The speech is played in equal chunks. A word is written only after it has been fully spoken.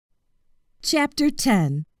Chapter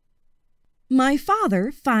 10. My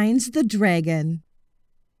Father Finds the Dragon.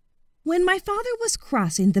 When my father was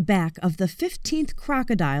crossing the back of the 15th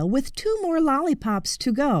crocodile with 2 more lollipops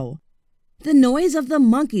to go, the noise of the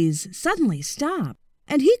monkeys suddenly stopped,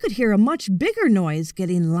 and he could hear a much bigger noise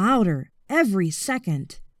getting louder every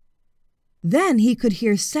second. Then he could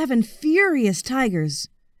hear 7 furious tigers,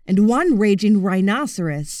 and 1 raging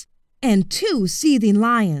rhinoceros, and 2 seething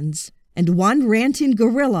lions, and 1 ranting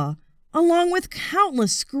gorilla, along with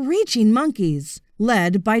countless screeching monkeys,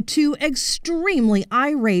 led by 2 extremely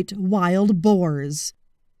irate wild boars,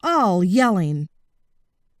 all yelling,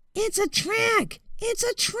 "It's a trick! It's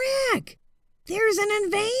a trick! There's an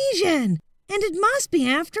invasion, and it must be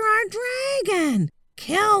after our dragon!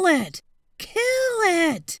 Kill it! Kill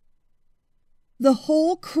it!" The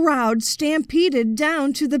whole crowd stampeded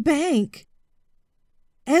down to the bank.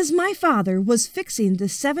 As my father was fixing the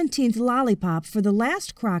 17th lollipop for the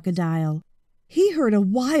last crocodile, he heard a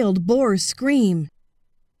wild boar scream,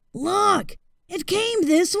 "Look! It came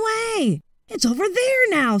this way! It's over there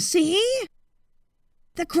now, see?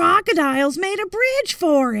 The crocodile's made a bridge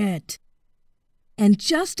for it!" And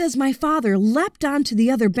just as my father leapt onto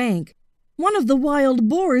the other bank, one of the wild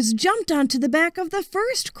boars jumped onto the back of the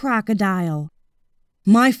first crocodile.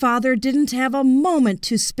 My father didn't have a moment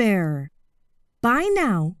to spare. By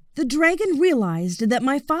now, the dragon realized that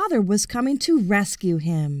my father was coming to rescue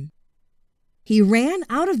him. He ran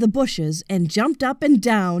out of the bushes and jumped up and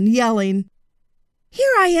down, yelling,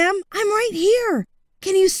 "Here I am! I'm right here!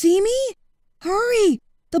 Can you see me? Hurry!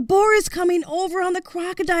 The boar is coming over on the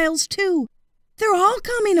crocodiles, too! They're all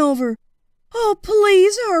coming over! Oh,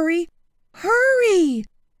 please hurry! Hurry!"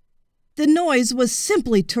 The noise was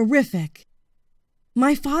simply terrific.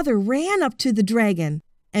 My father ran up to the dragon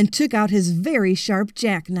and took out his very sharp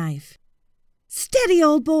jackknife. "Steady,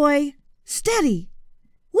 old boy! Steady!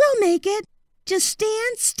 We'll make it! Just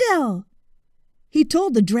stand still!" he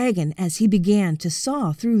told the dragon as he began to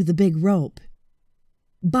saw through the big rope.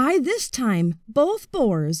 By this time, both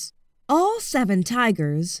boars, all 7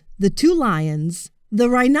 tigers, the 2 lions, the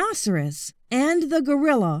rhinoceros, and the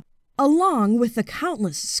gorilla, along with the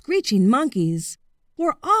countless screeching monkeys,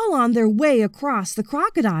 were all on their way across the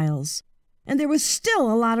crocodiles, and there was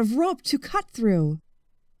still a lot of rope to cut through.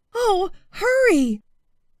 "Oh, hurry!"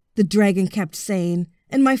 the dragon kept saying,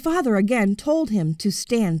 and my father again told him to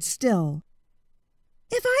stand still.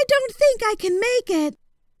 "If I don't think I can make it,"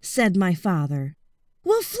 said my father,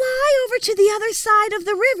 "we'll fly over to the other side of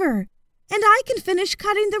the river, and I can finish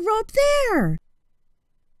cutting the rope there."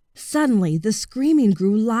 Suddenly the screaming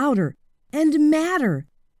grew louder and madder,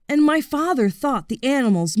 and my father thought the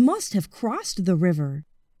animals must have crossed the river.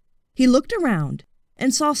 He looked around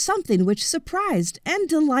and saw something which surprised and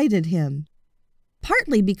delighted him,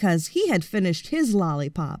 partly because he had finished his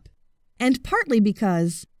lollipop, and partly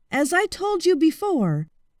because, as I told you before,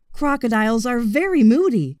 crocodiles are very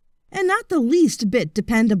moody and not the least bit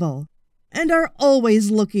dependable, and are always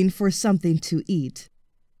looking for something to eat.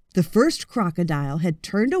 The first crocodile had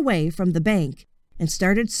turned away from the bank and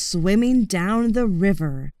started swimming down the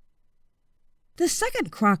river. The second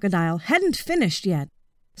crocodile hadn't finished yet,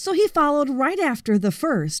 so he followed right after the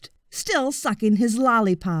first, still sucking his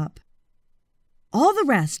lollipop. All the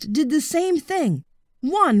rest did the same thing,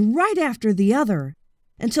 one right after the other,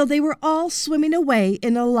 until they were all swimming away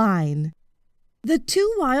in a line. The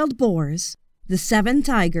 2 wild boars, the 7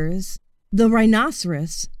 tigers, the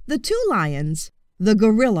rhinoceros, the 2 lions, the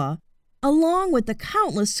gorilla, along with the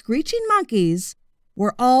countless screeching monkeys,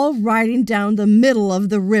 were all riding down the middle of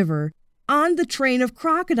the river on the train of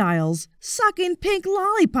crocodiles, sucking pink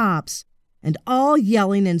lollipops, and all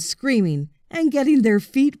yelling and screaming and getting their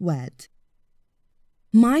feet wet.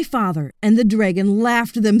 My father and the dragon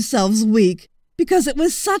laughed themselves weak because it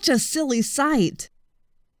was such a silly sight.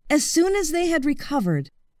 As soon as they had recovered,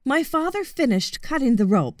 my father finished cutting the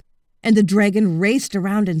rope, and the dragon raced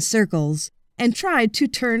around in circles and tried to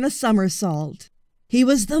turn a somersault. He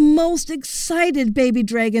was the most excited baby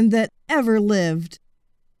dragon that ever lived.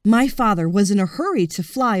 My father was in a hurry to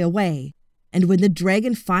fly away, and when the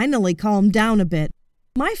dragon finally calmed down a bit,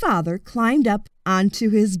 my father climbed up onto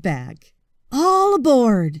his back. "All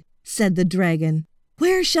aboard," said the dragon.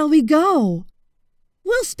 "Where shall we go?"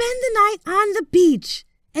 "We'll spend the night on the beach,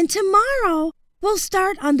 and tomorrow we'll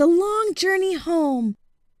start on the long journey home.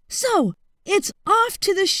 So it's off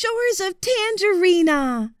to the shores of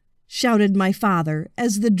Tangerina," shouted my father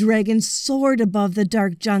as the dragon soared above the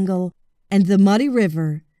dark jungle and the muddy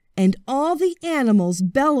river, and all the animals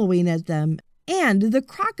bellowing at them, and the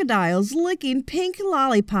crocodiles licking pink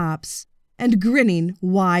lollipops and grinning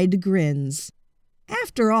wide grins.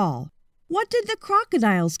 After all, What did the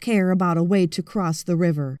crocodiles care about a way to cross the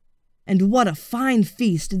river? And what a fine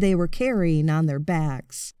feast they were carrying on their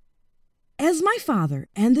backs! As my father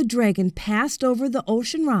and the dragon passed over the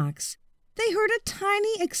ocean rocks, they heard a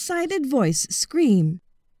tiny, excited voice scream,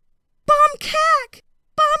 "Bum cack!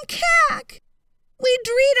 Bum cack! We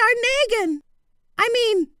dreed our naggin!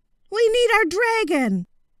 We need our dragon!"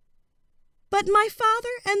 But my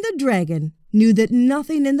father and the dragon knew that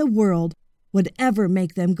nothing in the world would ever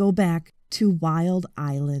make them go back to Wild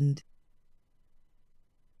Island.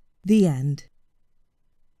 The end.